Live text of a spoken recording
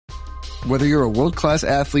Whether you're a world-class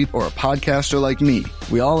athlete or a podcaster like me,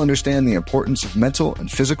 we all understand the importance of mental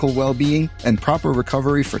and physical well-being and proper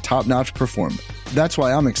recovery for top-notch performance. That's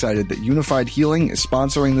why I'm excited that Unified Healing is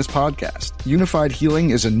sponsoring this podcast. Unified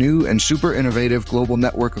Healing is a new and super innovative global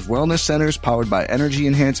network of wellness centers powered by Energy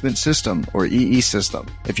Enhancement System, or EE System.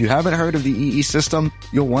 If you haven't heard of the EE System,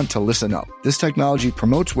 you'll want to listen up. This technology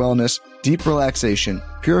promotes wellness, deep relaxation,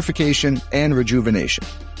 purification, and rejuvenation.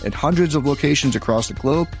 At hundreds of locations across the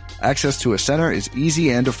globe, access to a center is easy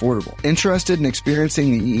and affordable. Interested in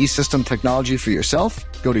experiencing the EE System technology for yourself?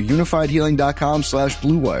 Go to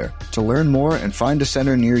unifiedhealing.com/bluewire to learn more and find a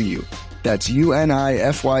center near you. That's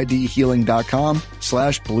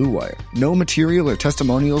unifydhealing.com/bluewire. No material or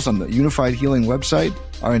testimonials on the Unified Healing website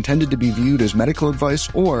are intended to be viewed as medical advice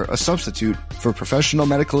or a substitute for professional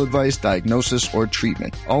medical advice, diagnosis, or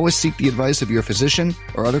treatment. Always seek the advice of your physician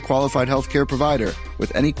or other qualified healthcare provider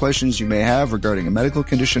with any questions you may have regarding a medical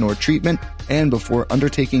condition or treatment and before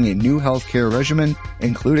undertaking a new healthcare regimen,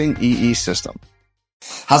 including EE System.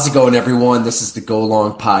 How's it going, everyone? This is the Go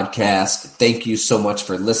Long Podcast. Thank you so much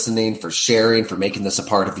for listening, for sharing, for making this a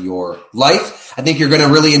part of your life. I think you're going to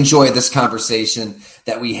really enjoy this conversation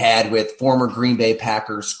that we had with former Green Bay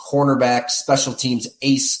Packers cornerback, special teams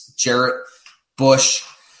ace, Jarrett Bush.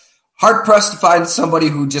 Hard-pressed to find somebody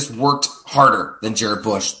who just worked harder than Jarrett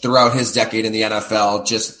Bush throughout his decade in the NFL.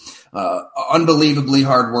 Just unbelievably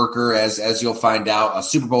hard worker, as you'll find out. A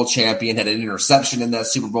Super Bowl champion, had an interception in that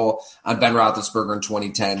Super Bowl on Ben Roethlisberger in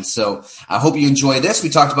 2010. So I hope you enjoy this. We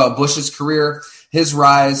talked about Bush's career, his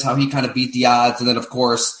rise, how he kind of beat the odds, and then, of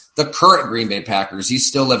course, the current Green Bay Packers. He's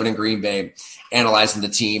still living in Green Bay, analyzing the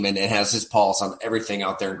team, and has his pulse on everything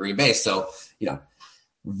out there in Green Bay. So,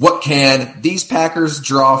 what can these Packers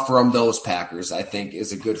draw from those Packers, I think,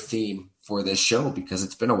 is a good theme for this show, because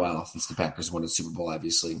it's been a while since the Packers won a Super Bowl,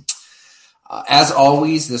 obviously. As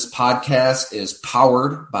always, this podcast is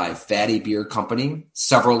powered by Fatty Beer Company,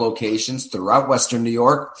 several locations throughout Western New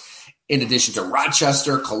York, in addition to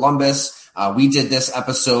Rochester, Columbus. We did this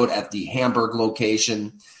episode at the Hamburg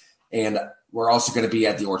location, and we're also going to be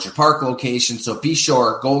at the Orchard Park location. So be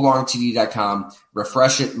sure, golongtd.com,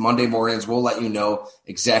 refresh it Monday mornings. We'll let you know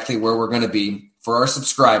exactly where we're going to be for our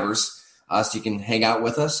subscribers, so you can hang out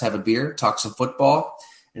with us, have a beer, talk some football,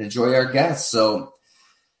 and enjoy our guests. So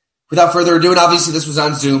without further ado, and obviously this was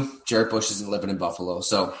on Zoom. Jarrett Bush isn't living in Buffalo.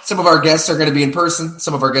 So some of our guests are going to be in person.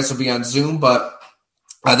 Some of our guests will be on Zoom, but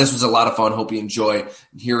this was a lot of fun. Hope you enjoy.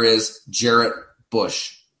 Here is Jarrett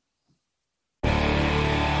Bush.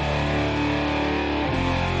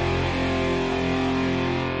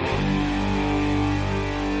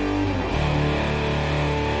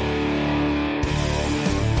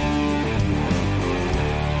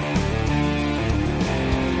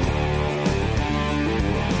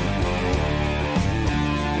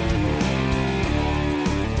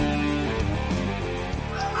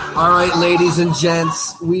 All right, ladies and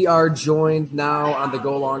gents, we are joined now on the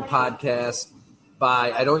Go Long Podcast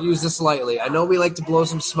by, I don't use this lightly, I know we like to blow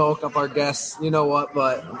some smoke up our guests, you know what,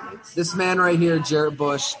 but this man right here, Jarrett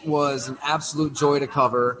Bush, was an absolute joy to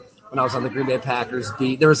cover when I was on the Green Bay Packers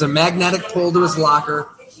beat. There was a magnetic pull to his locker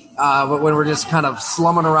when we're just kind of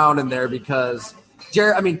slumming around in there, because,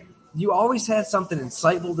 Jarrett, I mean, you always had something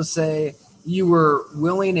insightful to say. You were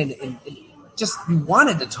willing and just you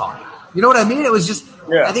wanted to talk. You know what I mean? It was just,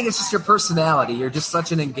 yeah. I think it's just your personality. You're just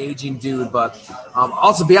such an engaging dude, but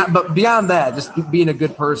also beyond that, just being a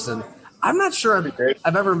good person. I'm not sure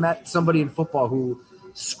I've ever met somebody in football who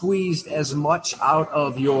squeezed as much out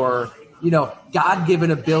of your,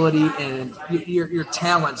 God-given ability and your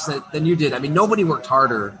talents than you did. I mean, nobody worked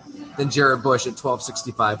harder than Jarrett Bush at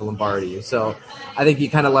 1265 Lombardi. So I think he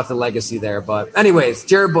kind of left a legacy there. But anyways,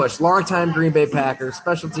 Jarrett Bush, longtime Green Bay Packers,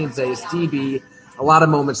 special teams ace, DB. A lot of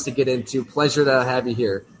moments to get into. Pleasure to have you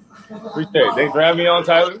here. Appreciate it. Thanks for having me on,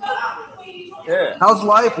 Tyler. Yeah. How's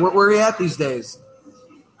life? Where are you at these days?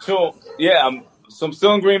 So, yeah, I'm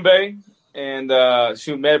still in Green Bay, and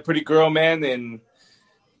she met a pretty girl, man, and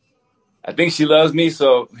I think she loves me,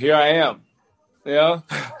 so here I am.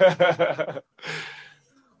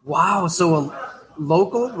 Wow. So a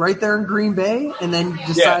local right there in Green Bay, and then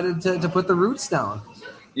decided to put the roots down.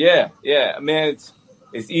 Yeah. Man,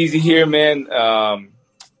 it's easy here, man. The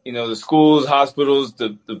schools, hospitals,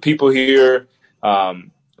 the people here,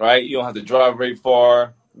 right? You don't have to drive very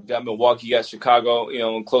far. You got Milwaukee, you got Chicago,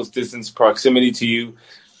 in close distance proximity to you.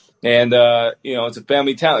 And, it's a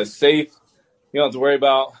family town. It's safe. You don't have to worry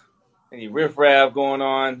about any riffraff going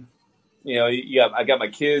on. I got my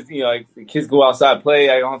kids, the kids go outside, play.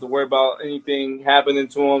 I don't have to worry about anything happening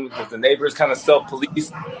to them because the neighbors kind of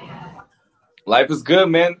self-police. Life is good,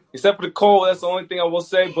 man. Except for the cold. That's the only thing I will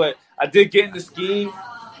say. But I did get into skiing.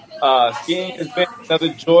 Skiing has been another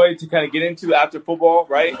joy to kind of get into after football,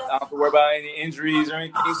 right? I don't have to worry about any injuries or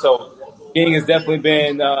anything. So skiing has definitely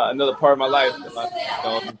been another part of my life.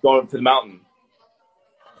 Going to the mountain.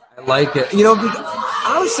 I like it.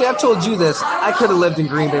 Honestly, I've told you this. I could have lived in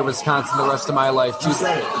Green Bay, Wisconsin the rest of my life, too.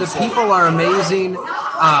 The people are amazing.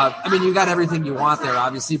 You got everything you want there,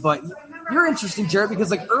 obviously, but you're interesting, Jarrett,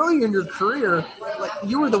 because like earlier in your career, like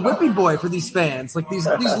you were the whipping boy for these fans, like these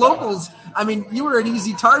locals. I mean, you were an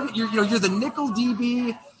easy target. You're the nickel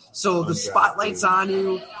DB, so the spotlight's on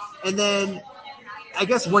you. And then I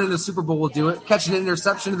guess winning the Super Bowl will do it. Catching an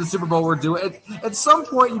interception in the Super Bowl will do it. At some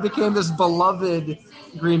point, you became this beloved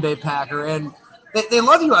Green Bay Packer, and they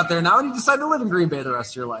love you out there now, and you decide to live in Green Bay the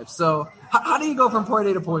rest of your life. So how do you go from point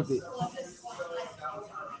A to point B?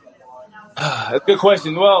 That's a good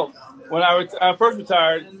question. Well, when I first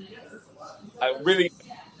retired, I really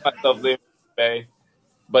myself living in Green Bay.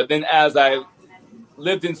 But then as I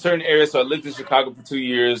lived in certain areas, so I lived in Chicago for 2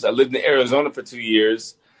 years. I lived in Arizona for 2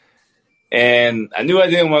 years. And I knew I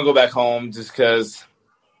didn't want to go back home just because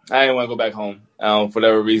I didn't want to go back home for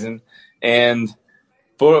whatever reason. And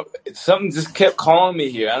something just kept calling me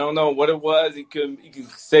here. I don't know what it was. You can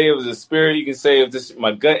say it was a spirit. You can say it was just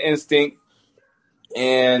my gut instinct.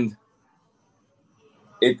 And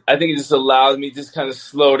I think it just allowed me to just kind of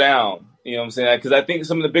slow down. You know what I'm saying? Because I think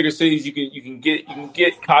some of the bigger cities you can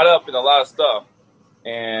get caught up in a lot of stuff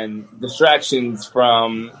and distractions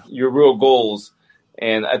from your real goals.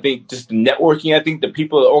 And I think just the networking. I think the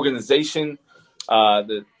people, the organization,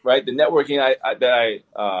 the networking that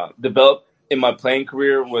I developed in my playing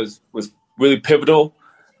career was really pivotal.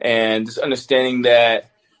 And just understanding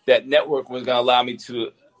that network was going to allow me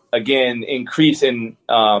to again increase and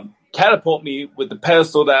catapult me with the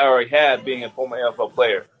pedestal that I already had, being a former NFL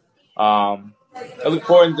player. I look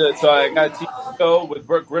forward to. So I got a TV show with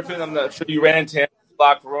Burt Griffin. I'm not sure you ran into him in the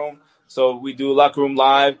locker room. So we do Locker Room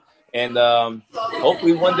Live, and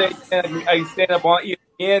hopefully one day I can stand up on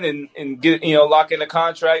ESPN and get lock in a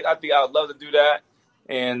contract. I think I would love to do that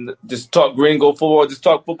and just talk Gringo football, just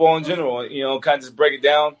talk football in general. Kind of just break it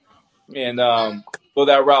down and go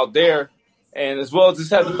that route there, and as well as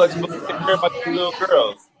just have the flexibility to take care of my 2 little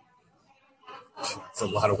girls. It's a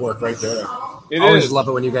lot of work right there. I always love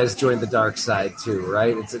it when you guys join the dark side too,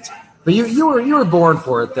 right? But you were born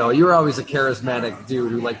for it though. You were always a charismatic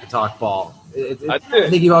dude who liked to talk ball. I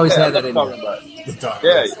think you've always had that in you.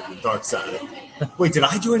 The dark side. Wait, did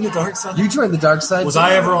I join the dark side? You joined the dark side. Was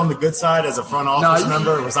I ever on the good side as a front office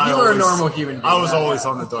member? Or was I were a normal human being. I was always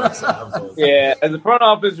on the dark side. Yeah, as a front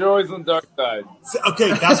office, you're always on the dark side. Okay,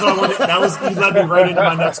 that's what I wanted. You led me right into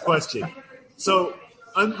my next question. So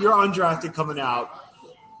you're undrafted coming out.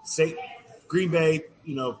 Say Green Bay,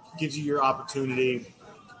 gives you your opportunity.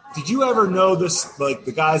 Did you ever know this, like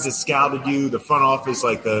the guys that scouted you, the front office,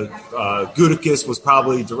 like Gutekunst was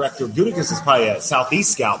probably director. Gutekunst is probably a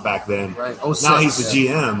Southeast scout back then. Right. Now he's the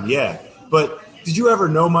GM, yeah. But did you ever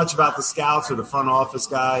know much about the scouts or the front office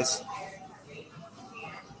guys?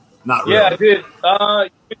 Not really. Yeah, I did.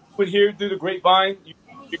 You would hear through the grapevine. You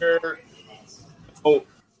hear,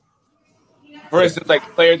 for instance, like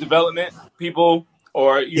player development people,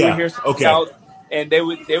 or you would hear some scouts, and they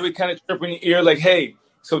would kind of chirp in your ear like, "Hey."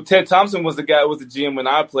 So Ted Thompson was the guy who was the GM when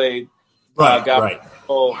I played. Right. God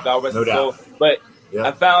rest his soul. But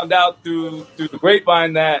I found out through the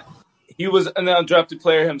grapevine that he was an undrafted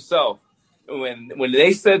player himself. When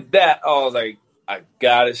they said that, I was like, I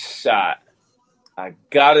got a shot.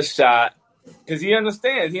 Because he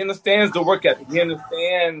understands. He understands the work ethic. He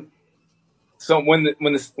understands. So when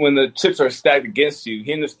the chips are stacked against you,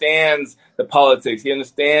 he understands the politics. He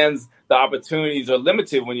understands the opportunities are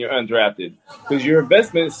limited when you're undrafted because your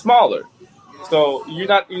investment is smaller. So you're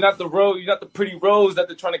not the pretty rose that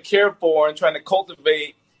they're trying to care for and trying to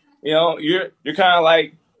cultivate. You're kind of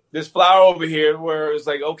like this flower over here where it's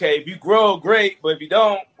like, okay, if you grow, great, but if you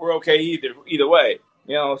don't, we're okay either way.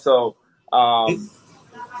 So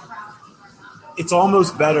it's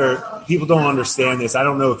almost better. People don't understand this. I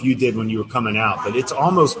don't know if you did when you were coming out, but it's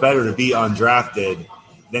almost better to be undrafted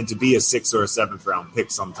than to be a 6th or a 7th round pick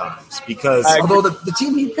sometimes. Because although the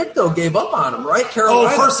team he picked though gave up on him, right? Carolina.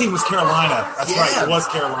 Oh, first team was Carolina. That's right. It was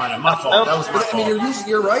Carolina. My fault. That was my fault. I mean,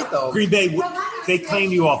 you're right though. Green Bay, they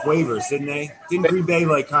claimed you off waivers, didn't they? Didn't Green Bay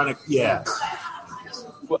yeah?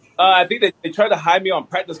 I think they tried to hide me on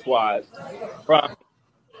practice squad from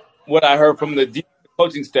what I heard from the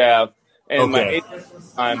coaching staff and my agent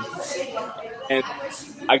time. And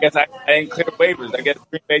I guess I didn't clear waivers. I guess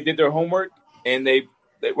Green Bay did their homework and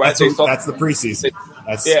that's the preseason.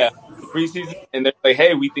 preseason, and they're like,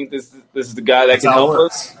 "Hey, we think this is the guy that That's can how it help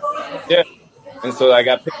works. us." Yeah, and so I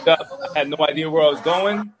got picked up. I had no idea where I was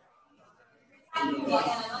going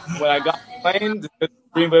when I got on the plane to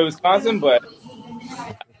Green Bay, Wisconsin, but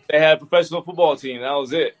they had a professional football team. That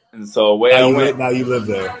was it, and so away I went. Now you live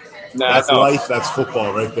there. Nah, That's no. life. That's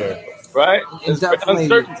football right there. Right? And It's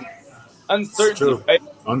definitely- uncertainty, True. right?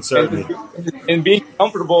 Uncertainty. And being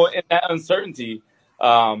comfortable in that uncertainty,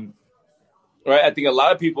 right? I think a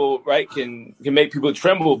lot of people, right, can make people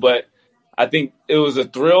tremble, but I think it was a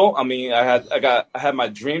thrill. I mean, I had my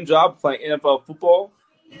dream job playing NFL football,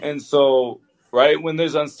 and so right when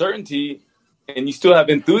there's uncertainty and you still have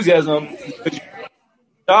enthusiasm for your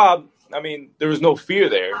job, I mean, there was no fear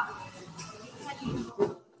there.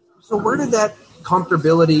 So where did that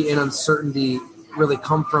comfortability and uncertainty really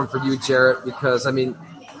come from for you, Jarrett? Because, I mean,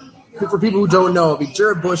 for people who don't know, I mean,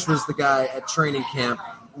 Jarrett Bush was the guy at training camp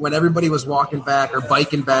when everybody was walking back or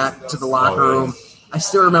biking back to the locker room. I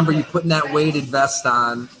still remember you putting that weighted vest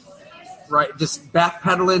on, right? Just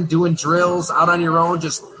backpedaling, doing drills out on your own,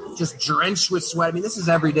 just drenched with sweat. I mean, this is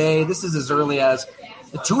every day. This is as early as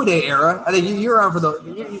the two-a-day era. I think you're on for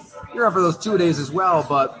those 2 days as well.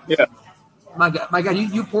 But Yeah. my God,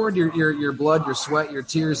 you poured your blood, your sweat, your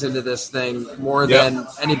tears into this thing more than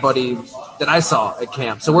anybody that I saw at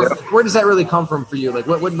camp. So where does that really come from for you? Like,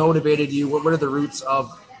 what motivated you? What are the roots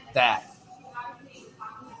of that?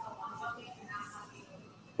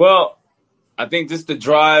 Well, I think just the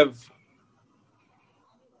drive.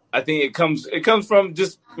 I think it comes from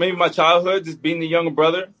just maybe my childhood, just being the younger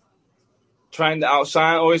brother,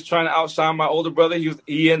 always trying to outshine my older brother.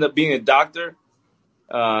 He ended up being a doctor,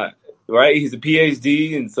 right? He's a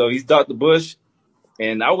PhD, and so he's Dr. Bush.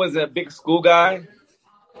 And I wasn't a big school guy,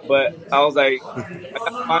 but I was like, I got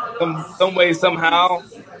to find some way somehow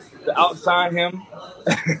to outshine him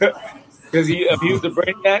because he abused the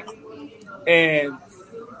brainiac. And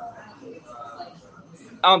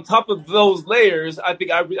on top of those layers, I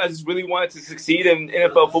think I just really wanted to succeed in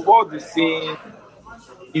NFL football. Just seeing,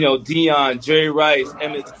 Deion, Jerry Rice,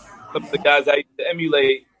 Emmett, some of the guys I used to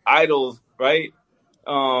emulate, idols, right?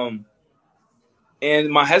 And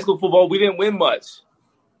my high school football, we didn't win much.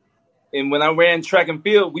 And when I ran track and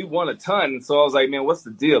field, we won a ton. So I was like, man, what's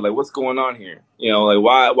the deal? Like, what's going on here?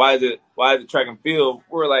 Why is it track and field?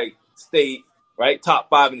 We're like state, right? Top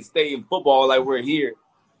 5 in the state in football, like we're here.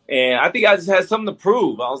 And I think I just had something to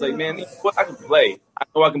prove. I was like, man, I can play. I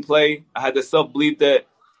know I can play. I had the self-belief that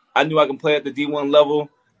I knew I can play at the D1 level.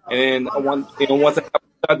 And once I got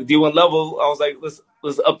at the D1 level, I was like, let's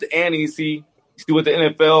up the ante and see what the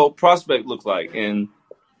NFL prospect looks like. And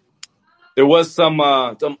there was some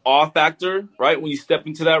awe factor, right, when you step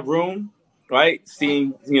into that room, right,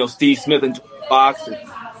 seeing Steve Smith and Fox and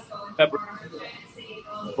Pepper.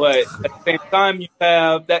 But at the same time, you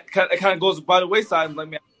have that kind of goes by the wayside. And let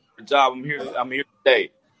me have a job. I'm here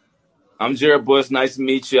today. I'm Jarrett Bush. Nice to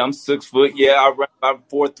meet you. I'm 6 foot. Yeah, I run about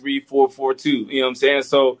 4'3", 4'2". You know what I'm saying?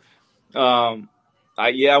 So, I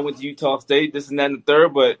went to Utah State, this and that and the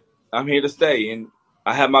third, but I'm here to stay. And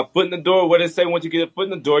I have my foot in the door. What they say, once you get a foot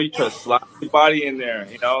in the door, you try to slide your body in there.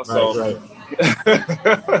 So Right.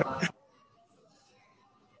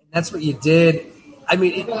 That's what you did. I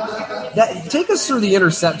mean, take us through the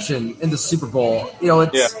interception in the Super Bowl.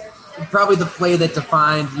 It's probably the play that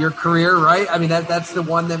defined your career, right? I mean, that's the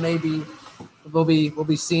one that maybe we'll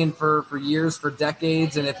be seeing for years, for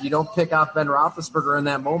decades. And if you don't pick off Ben Roethlisberger in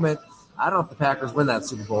that moment, I don't know if the Packers win that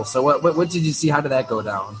Super Bowl. So what did you see? How did that go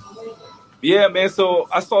down? Yeah, man. So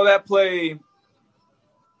I saw that play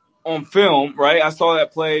on film, right? I saw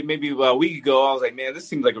that play maybe about a week ago. I was like, man, this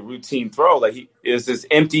seems like a routine throw. Like it's just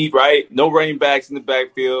empty, right? No running backs in the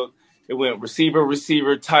backfield. It went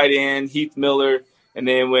receiver, tight end, Heath Miller, and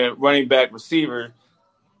then went running back, receiver.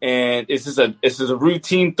 And it's just a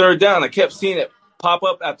routine third down. I kept seeing it pop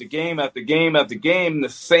up after game after game after game in the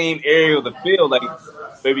same area of the field, like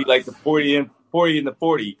maybe like the 40 and the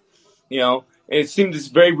 40, It seemed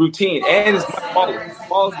just very routine. And it's Mike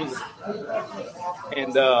Wallace.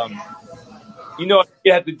 And,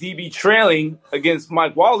 you have the DB trailing against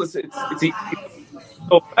Mike Wallace. It's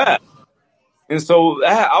so fast. And so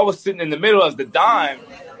I was sitting in the middle as the dime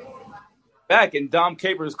back, and Dom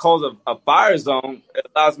Capers calls a fire zone. It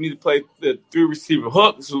allows me to play the 3 receiver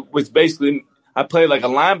hook, which basically I play like a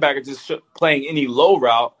linebacker, just playing any low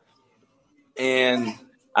route. And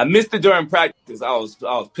I missed it during practice. I was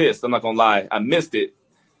pissed. I'm not gonna lie. I missed it,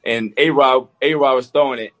 and A-Rod was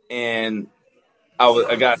throwing it, and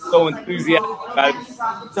I got so enthusiastic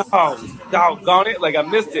about it. Doggone it! Like I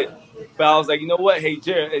missed it, but I was like, you know what? Hey,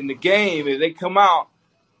 Jared, in the game, if they come out,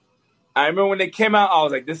 I remember when they came out, I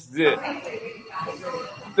was like, this is it.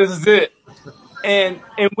 This is it. And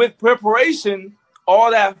with preparation,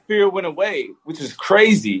 all that fear went away, which is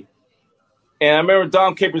crazy. And I remember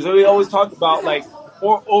Dom Capers really always talked about, like, the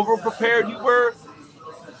more over-prepared you were,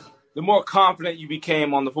 the more confident you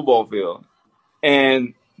became on the football field.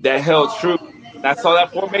 And that held true. And I saw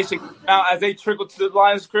that formation come out as they trickled to the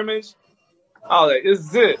line of scrimmage. I was like, this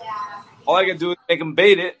is it. All I got to do is make them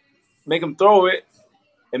bait it, make them throw it,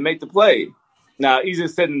 and make the play. Now, easier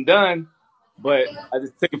said than done, but I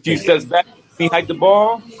just took a few steps back. He hiked the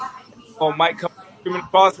ball. Mike come screaming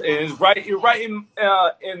across, and it's right in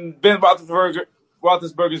Ben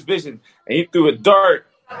Roethlisberger's vision. And he threw a dart,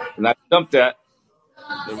 and I dumped that.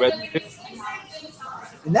 The rest.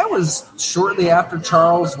 And that was shortly after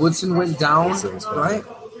Charles Woodson went down, right?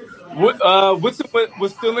 Woodson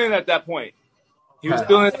was still in at that point. He was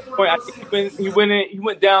still in at that point. I think he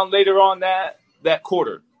went down later on that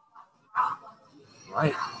quarter.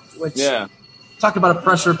 Right. Talk about a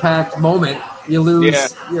pressure-packed moment. You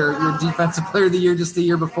lose your defensive player of the year just the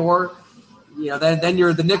year before. Then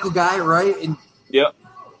you're the nickel guy, right? And Yep.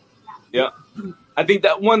 I think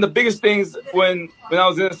that one of the biggest things when I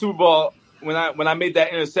was in the Super Bowl, when I made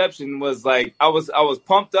that interception, was like I was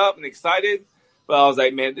pumped up and excited, but I was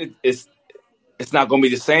like, man, it's not going to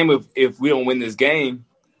be the same if we don't win this game.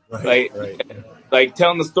 Right. Like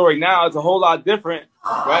telling the story now, it's a whole lot different,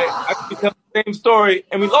 right? I could tell the same story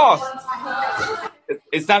and we lost.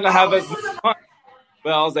 It's not going to have as much fun.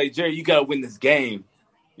 But I was like, Jerry, you got to win this game.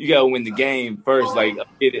 You got to win the game first. Like,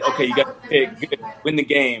 okay, you got to pick, win the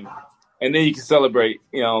game, and then you can celebrate.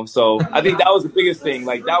 So I think that was the biggest thing.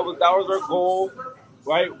 Like that was our goal,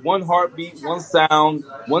 right? One heartbeat, one sound,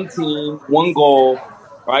 one team, one goal,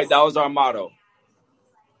 right? That was our motto.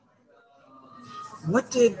 So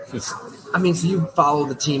you follow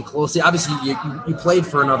the team closely. Obviously, you played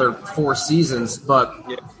for another 4 seasons, but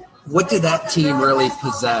what did that team really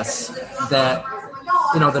possess that,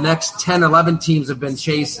 the next 10, 11 teams have been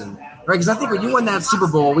chasing? Right? Because I think when you won that Super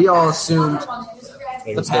Bowl, we all assumed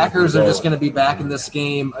the Packers are just going to be back in this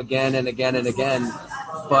game again and again and again.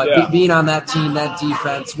 But being on that team, that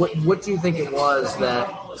defense, what do you think it was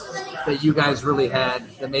that you guys really had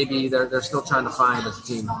that maybe they're still trying to find as a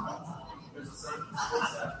team?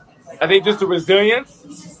 I think just the resilience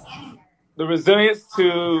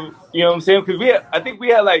to, what I'm saying? Because I think we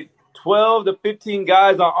had like 12 to 15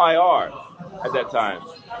 guys on IR at that time. You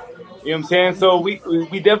know what I'm saying? So we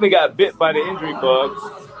definitely got bit by the injury bug,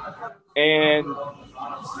 and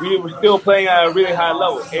we were still playing at a really high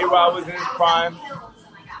level. A-Rod was in his prime,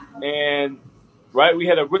 and we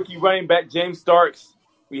had a rookie running back, James Starks.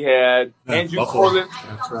 We had Andrew Corliss.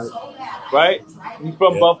 That's right. Right? He's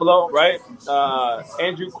from Buffalo, right?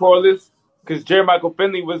 Andrew Corliss, because Jerry Michael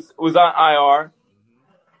Finley was on IR.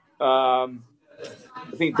 I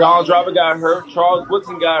think Donald Driver got hurt. Charles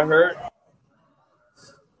Woodson got hurt.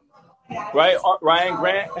 Right? Ryan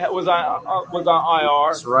Grant was on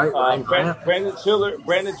IR. That's right. Ryan Grant. Brandon Chiller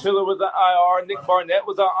was on IR. Nick Barnett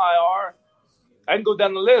was on IR. I can go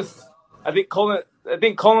down the list. I think Colin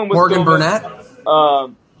was Morgan Burnett.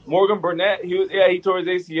 Morgan Burnett, he tore his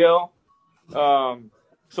ACL.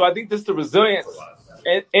 So I think this is the resilience,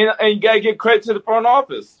 and you gotta give credit to the front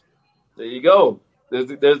office. There you go. There's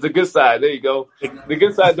the good side. There you go. The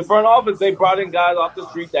good side, the front office, they brought in guys off the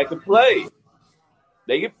street that could play.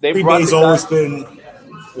 Green Bay's always been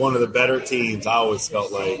one of the better teams. I always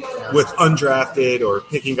felt like with undrafted or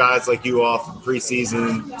picking guys like you off in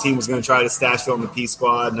preseason. Team was going to try to stash you on the P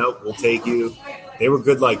squad. Nope, we'll take you. They were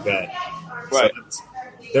good like that. Right. So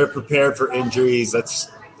they're prepared for injuries.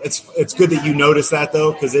 It's good that you notice that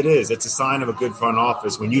though, because it's a sign of a good front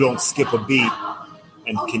office when you don't skip a beat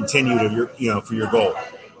and continue to for your goal.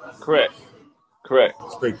 Correct.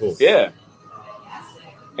 It's pretty cool. Yeah,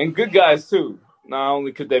 and good guys too. Not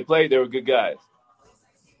only could they play, they were good guys.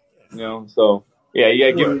 So yeah,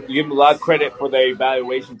 you gotta give them a lot of credit for their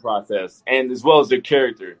evaluation process and as well as their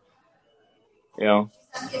character.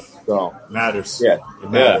 So matters. Yeah,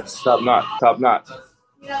 it matters. Top notch.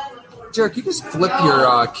 Jared, can you just flip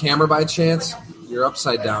your camera by chance? You're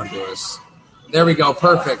upside down to us. There we go.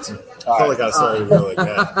 Perfect. I feel like I started really like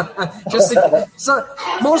that. So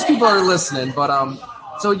most people are listening, but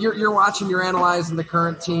so you're watching, you're analyzing the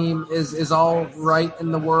current team. Is all right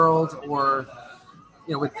in the world, or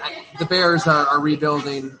with the Bears are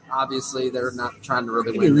rebuilding? Obviously, they're not trying to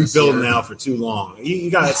really win. Rebuilding now for too long.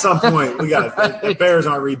 You got at some point the Bears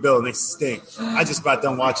aren't rebuilding. They stink. I just got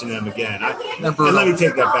done watching them again. And let me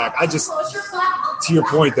take that back. To your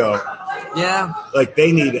point though. Yeah. Like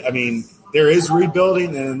they need. I mean, there is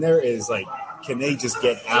rebuilding, and there is can they just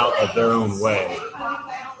get out of their own way?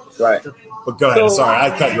 Right. But go ahead. So-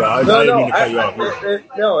 Sorry, I cut you off. I didn't mean to cut you off.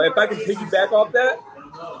 No, if I can piggyback off that,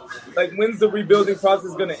 like, when's the rebuilding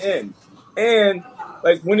process going to end? And,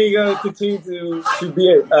 like, when are you going to continue to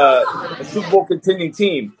be a Super Bowl contending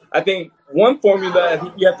team? I think one formula I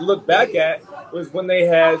think you have to look back at was when they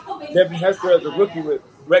had Devin Hester as a rookie with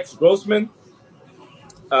Rex Grossman.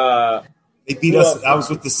 They beat us. I was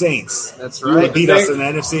with the Saints. That's They right. beat us in the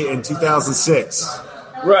NFC in 2006.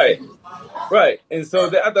 Right. And so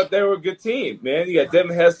I thought they were a good team, man. You got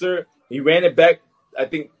Devin Hester. He ran it back, I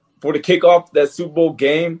think, for the kickoff that Super Bowl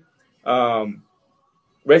game.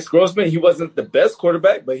 Rex Grossman, he wasn't the best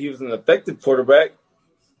quarterback, but he was an effective quarterback.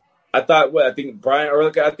 I think Brian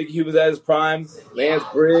Urlacher, I think he was at his prime. Lance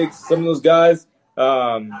Briggs, some of those guys.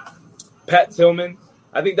 Pat Tillman.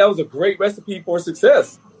 I think that was a great recipe for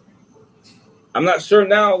success. I'm not sure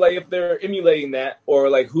now, like, if they're emulating that, or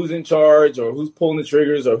like who's in charge, or who's pulling the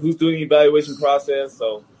triggers, or who's doing the evaluation process.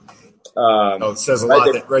 So, it says a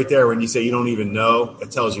lot right there when you say you don't even know.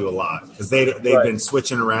 It tells you a lot because they've been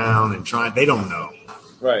switching around and trying. They don't know.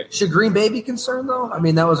 Right. Should Green Bay be concerned, though? I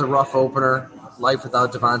mean, that was a rough opener. Life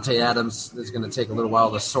without Devontae Adams is going to take a little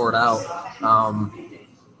while to sort out.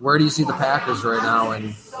 Where do you see the Packers right now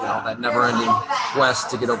in that never-ending quest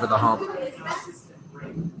to get over the hump?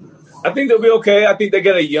 I think they'll be okay. I think they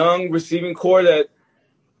got a young receiving core that,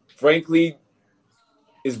 frankly,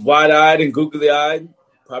 is wide-eyed and googly-eyed,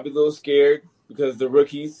 probably a little scared because they're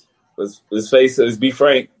rookies. Let's be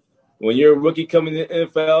frank. When you're a rookie coming to the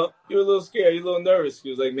NFL, you're a little scared. You're a little nervous.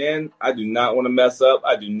 You're like, man, I do not want to mess up.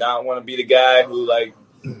 I do not want to be the guy who, like,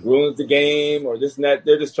 ruins the game or this and that.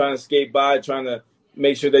 They're just trying to skate by, trying to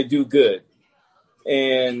make sure they do good.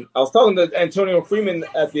 And I was talking to Antonio Freeman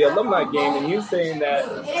at the alumni game, and he was saying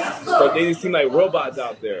that they just seem like robots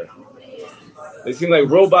out there. They seem like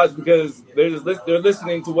robots because they're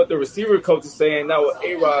listening to what the receiver coach is saying, not what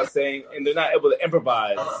A-Rod is saying, and they're not able to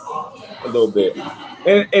improvise a little bit.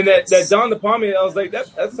 And that dawned upon me. I was like,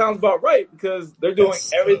 that sounds about right because they're doing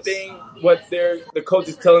everything what the coach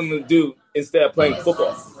is telling them to do instead of playing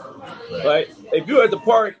football. Right? If you're at the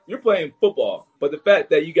park, you're playing football. But the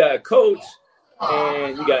fact that you got a coach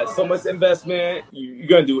and you got so much investment, you're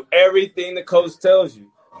going to do everything the coach tells you.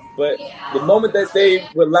 But the moment that they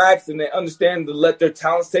relax and they understand to let their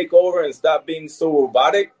talents take over and stop being so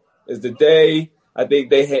robotic is the day I think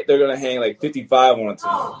they're going to hang like 55 on a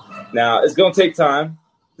team. Now, it's going to take time.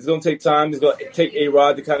 It's going to take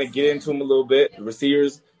A-Rod to kind of get into him a little bit. The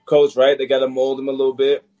receivers coach, right? They got to mold him a little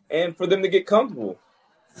bit. And for them to get comfortable.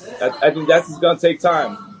 I think that's just going to take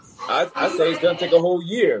time. I say it's going to take a whole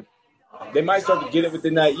year. They might start to get it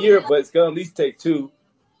within that year, but it's going to at least take 2.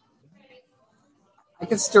 I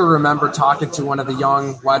can still remember talking to one of the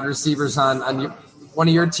young wide receivers on one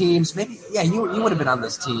of your teams. Maybe, yeah, you would have been on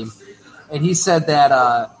this team. And he said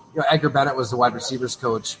that Edgar Bennett was the wide receivers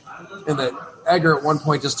coach, and that Edgar at one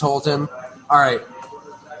point just told him, "All right,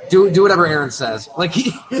 do whatever Aaron says." Like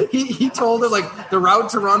he told him like the route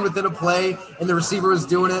to run within a play, and the receiver was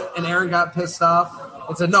doing it, and Aaron got pissed off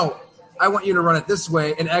and said, "No, I want you to run it this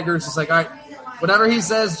way." And Edgar's just like, "All right, whatever he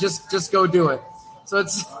says, just go do it." So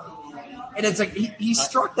it's like he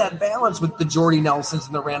struck that balance with the Jordy Nelsons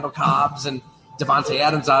and the Randall Cobbs and Devontae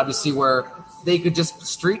Adams, obviously, where they could just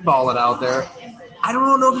street ball it out there. I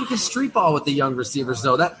don't know if you can street ball with the young receivers,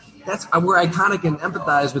 though. That's where I kind of can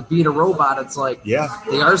empathize with being a robot. It's like,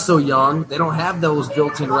 they are so young. They don't have those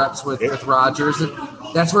built-in reps with Rodgers. And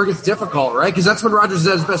that's where it gets difficult, right? Because that's when Rodgers is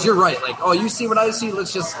at his best. You're right. Like, oh, you see what I see?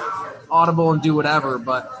 Let's just audible and do whatever.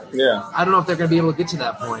 But I don't know if they're going to be able to get to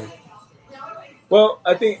that point. Well,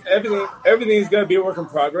 I think everything is going to be a work in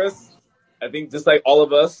progress. I think just like all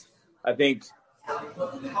of us, I think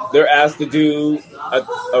they're asked to do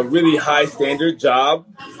a really high standard job,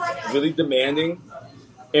 really demanding,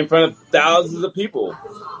 in front of thousands of people.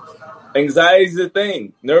 Anxiety is a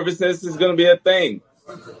thing. Nervousness is going to be a thing.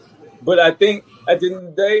 But I think at the end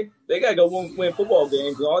of the day, they got to go win football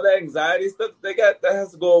games, and all that anxiety stuff, that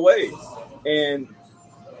has to go away. And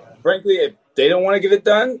frankly, if they don't want to get it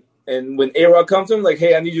done, and when A-Rod comes to him, like,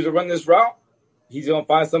 hey, I need you to run this route, he's going to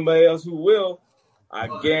find somebody else who will. I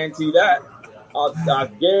guarantee that. I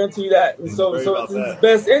guarantee that. And so it's in his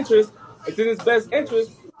best interest. It's in his best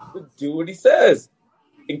interest to do what he says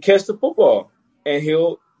and catch the football. And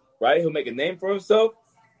he'll make a name for himself.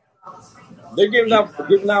 They're giving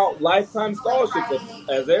out lifetime scholarships,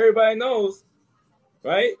 as everybody knows,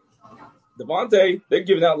 right? Devontae, they're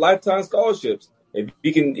giving out lifetime scholarships if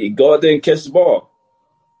he can go out there and catch the ball.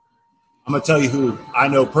 I'm going to tell you who I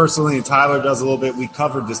know personally, and Tyler does a little bit. We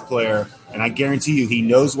covered this player, and I guarantee you he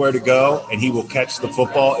knows where to go, and he will catch the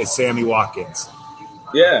football, is Sammy Watkins.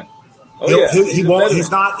 Yeah. He won't.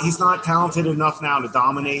 He's not talented enough now to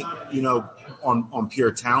dominate. On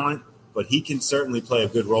pure talent, but he can certainly play a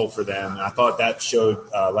good role for them. And I thought that showed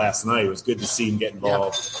last night. It was good to see him get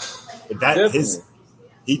involved. But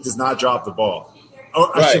he does not drop the ball.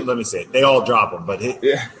 Or I shouldn't let me say it. They all drop him, but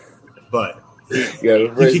that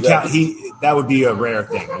would be a rare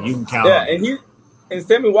thing. You can count. Yeah, and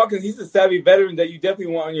Sammy Watkins, he's a savvy veteran that you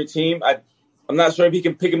definitely want on your team. I'm not sure if he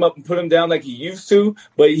can pick him up and put him down like he used to,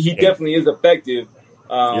 but he definitely is effective.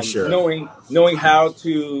 Sure. Knowing how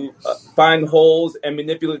to find holes and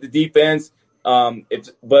manipulate the defense. If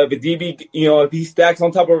a DB, if he stacks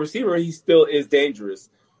on top of a receiver, he still is dangerous.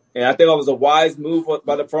 And I think it was a wise move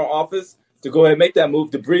by the front office to go ahead and make that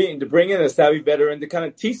move to bring in a savvy veteran to kind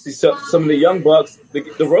of teach some of the young bucks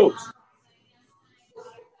the ropes. Are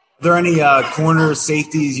there any corner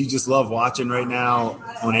safeties you just love watching right now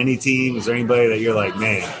on any team? Is there anybody that you're like,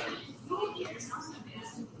 man?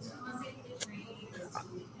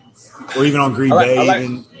 Or even on Green Bay? I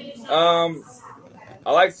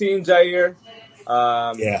like seeing Jair.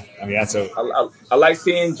 That's I like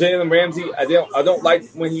seeing Jalen Ramsey. I don't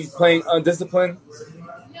like when he's playing undisciplined.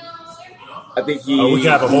 I think we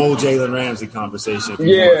can have a whole Jalen Ramsey conversation.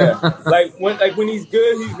 like when he's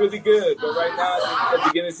good, he's really good. But right now, at the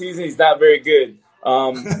beginning of the season, he's not very good.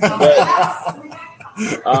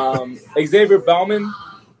 Xavier Bauman,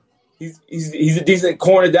 he's a decent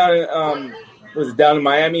corner down in down in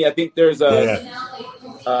Miami. I think there's a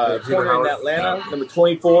corner in Atlanta, number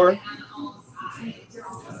 24.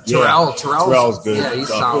 Terrell's good. Yeah, he's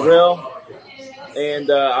solid. Terrell. And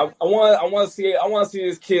I want to see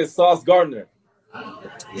this kid Sauce Gardner.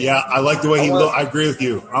 Yeah, I like the way he looks. I agree with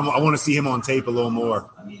you. I want to see him on tape a little more.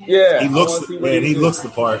 Yeah, he looks the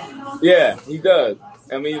part. Yeah, he does.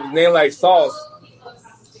 I mean, his name like Sauce.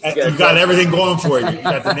 You got everything going for you. You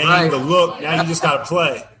got the name, the look. Now you just got to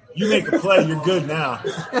play. You make a play, you're good now.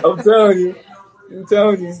 I'm telling you.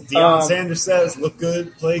 Deion Sanders says, "Look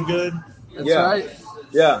good, play good." That's right.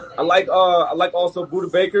 Yeah, I like also Buda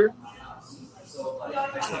Baker.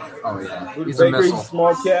 Oh yeah, Buda Baker, he's a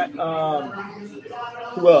small cat. Who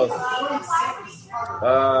else?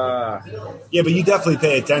 Yeah, but you definitely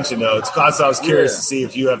pay attention though. It's because I was curious to see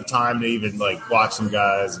if you have time to even watch some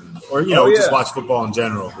guys, or just watch football in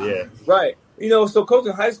general. Yeah, right. So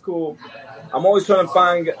coaching high school, I'm always trying to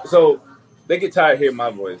find. So they get tired of hearing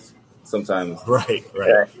my voice sometimes. Right.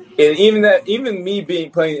 Yeah. And even me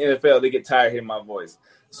playing in the NFL, they get tired of hearing my voice.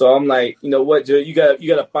 So I'm like, you know what, Joe, you got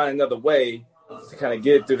to find another way to kind of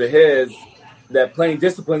get it through the heads that playing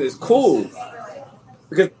discipline is cool.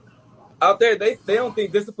 Because out there, they don't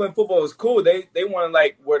think disciplined football is cool. They want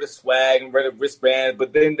to wear the swag and wear the wristband,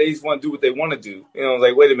 but then they just want to do what they want to do.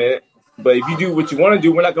 Wait a minute. But if you do what you want to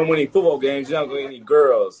do, we're not going to win any football games. You're not going to win any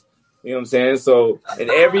girls. You know what I'm saying? So, and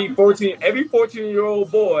every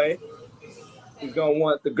 14-year-old boy is going to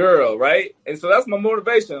want the girl, right? And so that's my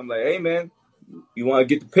motivation. I'm like, hey, man, you want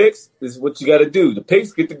to get the picks? This is what you got to do. The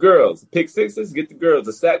picks, get the girls. The pick sixes, get the girls.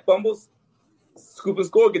 The sack fumbles, scoop and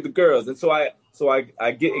score, get the girls. And so I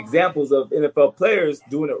get examples of NFL players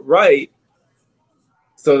doing it right.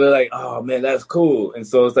 So they're like, oh, man, that's cool. And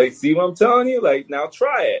so it's like, see what I'm telling you? Now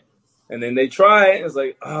try it. And then they try it, and it's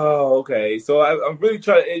like, oh, okay. So I'm really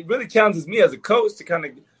trying. It really challenges me as a coach to kind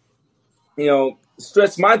of,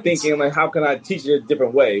 stretch my thinking. How can I teach it a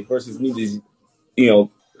different way versus me just,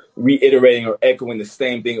 reiterating or echoing the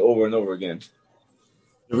same thing over and over again.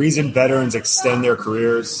 The reason veterans extend their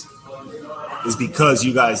careers is because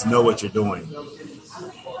you guys know what you're doing.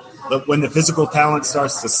 But when the physical talent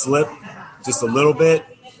starts to slip just a little bit,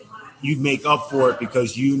 you make up for it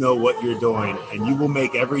because you know what you're doing, and you will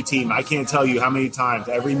make every team. I can't tell you how many times,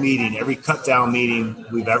 every meeting, every cut-down meeting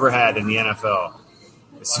we've ever had in the NFL,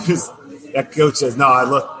 as soon as that coach says, no,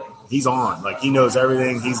 look, he's on. He knows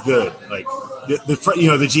everything. He's good. The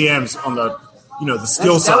GM's on the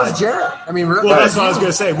skill side. That was Jarrett. I mean, really. Well, that's what I was going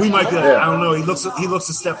to say. We might be I don't know. He looks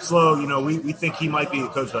a step slow. We think he might be a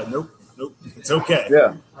coach, but nope. It's okay.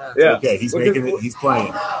 Yeah. It's okay. He's making it. He's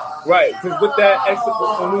playing. Right. Because with that extra,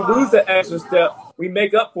 when we lose that extra step, we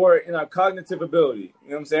make up for it in our cognitive ability. You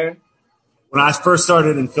know what I'm saying? When I first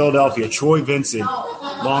started in Philadelphia, Troy Vincent,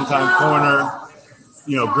 longtime corner,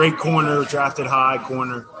 great corner, drafted high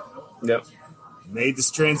corner. Yep. Made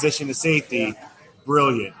this transition to safety.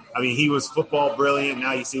 Brilliant. I mean, he was football brilliant.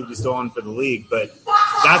 Now you see him just going for the league. But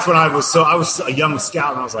that's when I was a young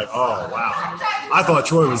scout, and I was like, oh, wow. I thought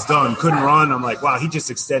Troy was done. Couldn't run. I'm like, wow, he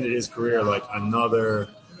just extended his career another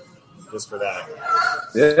just for that.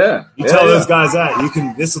 Yeah. You tell those guys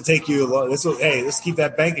that this will take you a lot. Let's keep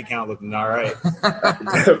that bank account looking all right.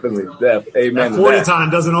 Definitely. Amen. That 40 time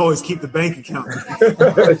doesn't always keep the bank account.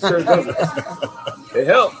 It sure doesn't. It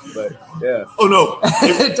helps, but yeah. Oh no,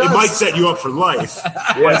 it might set you up for life.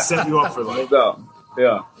 It might set you up for life. No doubt.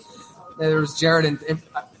 Yeah. There was Jared, and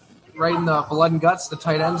writing the Blood and Guts, the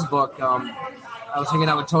tight ends book. I was hanging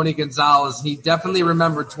out with Tony Gonzalez. He definitely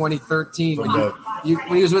remembered 2013 when he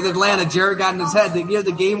was with Atlanta. Jared got in his head that he had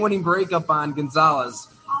the game-winning breakup on Gonzalez,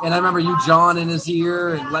 and I remember you jawing in his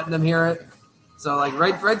ear and letting him hear it. So like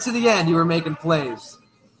right to the end, you were making plays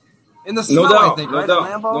in the snow. No doubt, I think, no right?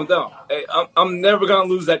 doubt, no doubt. Hey, I'm never gonna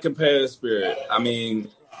lose that competitive spirit. I mean,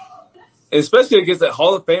 especially against that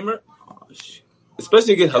Hall of Famer.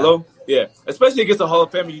 Especially against especially against the Hall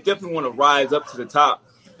of Famer, you definitely want to rise up to the top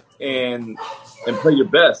and play your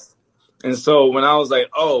best. And so when I was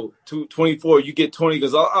like, 24, you get 20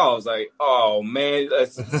 Gonzalez, I was like, oh man,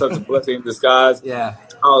 that's such a blessing in disguise. Yeah.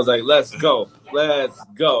 I was like, let's go.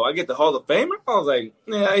 I get the Hall of Famer. I was like,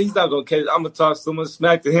 yeah, he's not gonna catch it. I'm gonna talk so much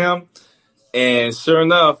smack to him. And sure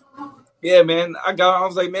enough, yeah, man, I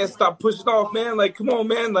was like, man, stop pushing off, man. Like, come on,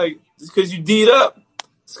 man. Like, just because you D'd up.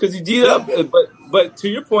 But to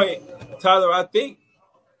your point, Tyler, I think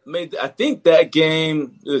that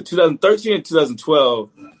game, 2013 and 2012,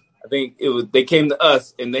 I think they came to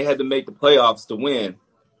us and they had to make the playoffs to win.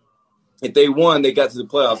 If they won, they got to the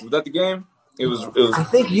playoffs. Was that the game? It was. I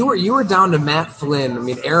think you were down to Matt Flynn. I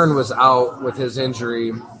mean, Aaron was out with his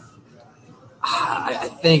injury. I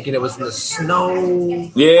think, and it was in the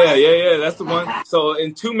snow. Yeah. That's the one. So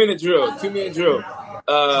in 2-minute drill,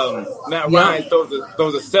 Matt Ryan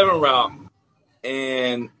throws a 7 route,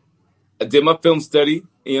 and I did my film study.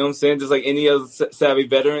 You know what I'm saying? Just like any other savvy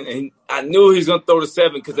veteran, and I knew he was going to throw the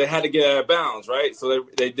 7 because they had to get out of bounds, right? So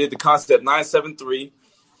they did the concept 9-7-3,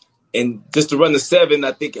 and just to run the 7,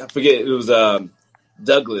 I forget it was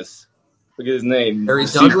Douglas. Forget his name. Harry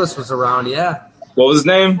Douglas was around, yeah. What was his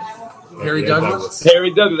name? Harry Douglas.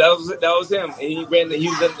 Harry Douglas. That was him, and he ran. He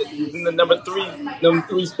was in the number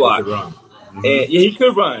three spot. And he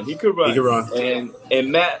could run.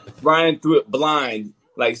 And Matt Ryan threw it blind.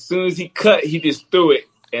 Like as soon as he cut, he just threw it,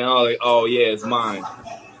 and I was like, "Oh yeah, it's mine."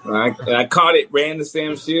 And I caught it, ran to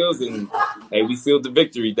Sam Shields, and hey, we sealed the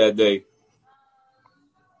victory that day.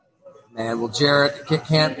 Man, well, Jarrett,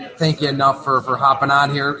 can't thank you enough for hopping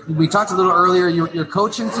on here. We talked a little earlier. You're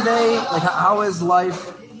coaching today. Like, how is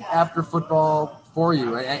life after football for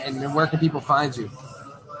you, and where can people find you?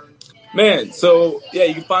 Man, so yeah,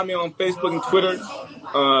 you can find me on Facebook and Twitter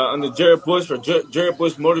under Jared Bush or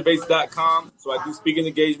JaredBushMotivates.com. So I do speaking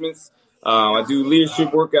engagements. I do leadership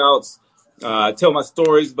workouts. I tell my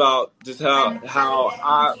stories about just how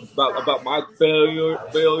about my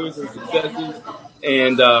failures and successes,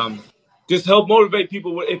 and just help motivate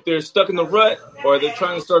people if they're stuck in the rut, or they're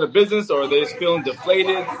trying to start a business, or they're just feeling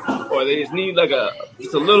deflated, or they just need like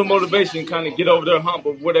just a little motivation, kind of get over their hump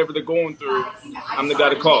of whatever they're going through. I'm the guy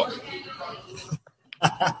to call.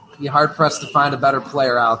 You're hard pressed to find a better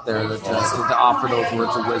player out there to offer those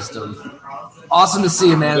words of wisdom. Awesome to see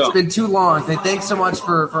you, man. It's been too long. Thanks so much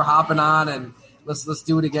for hopping on, and let's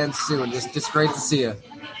do it again soon. Just great to see you.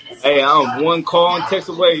 Hey, I'm one call and text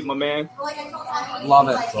away, my man. Love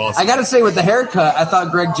it. Awesome. I got to say, with the haircut, I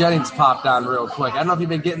thought Greg Jennings popped on real quick. I don't know if you've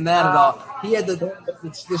been getting that at all. He had the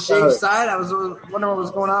shaved side. I was wondering what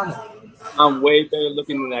was going on there. I'm way better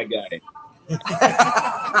looking than that guy.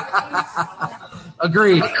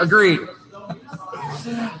 Agreed.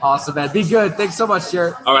 Awesome, man. Be good. Thanks so much,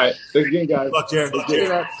 Jared. All right. Thanks again, guys. Good luck, Jared. All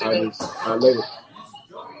right, later.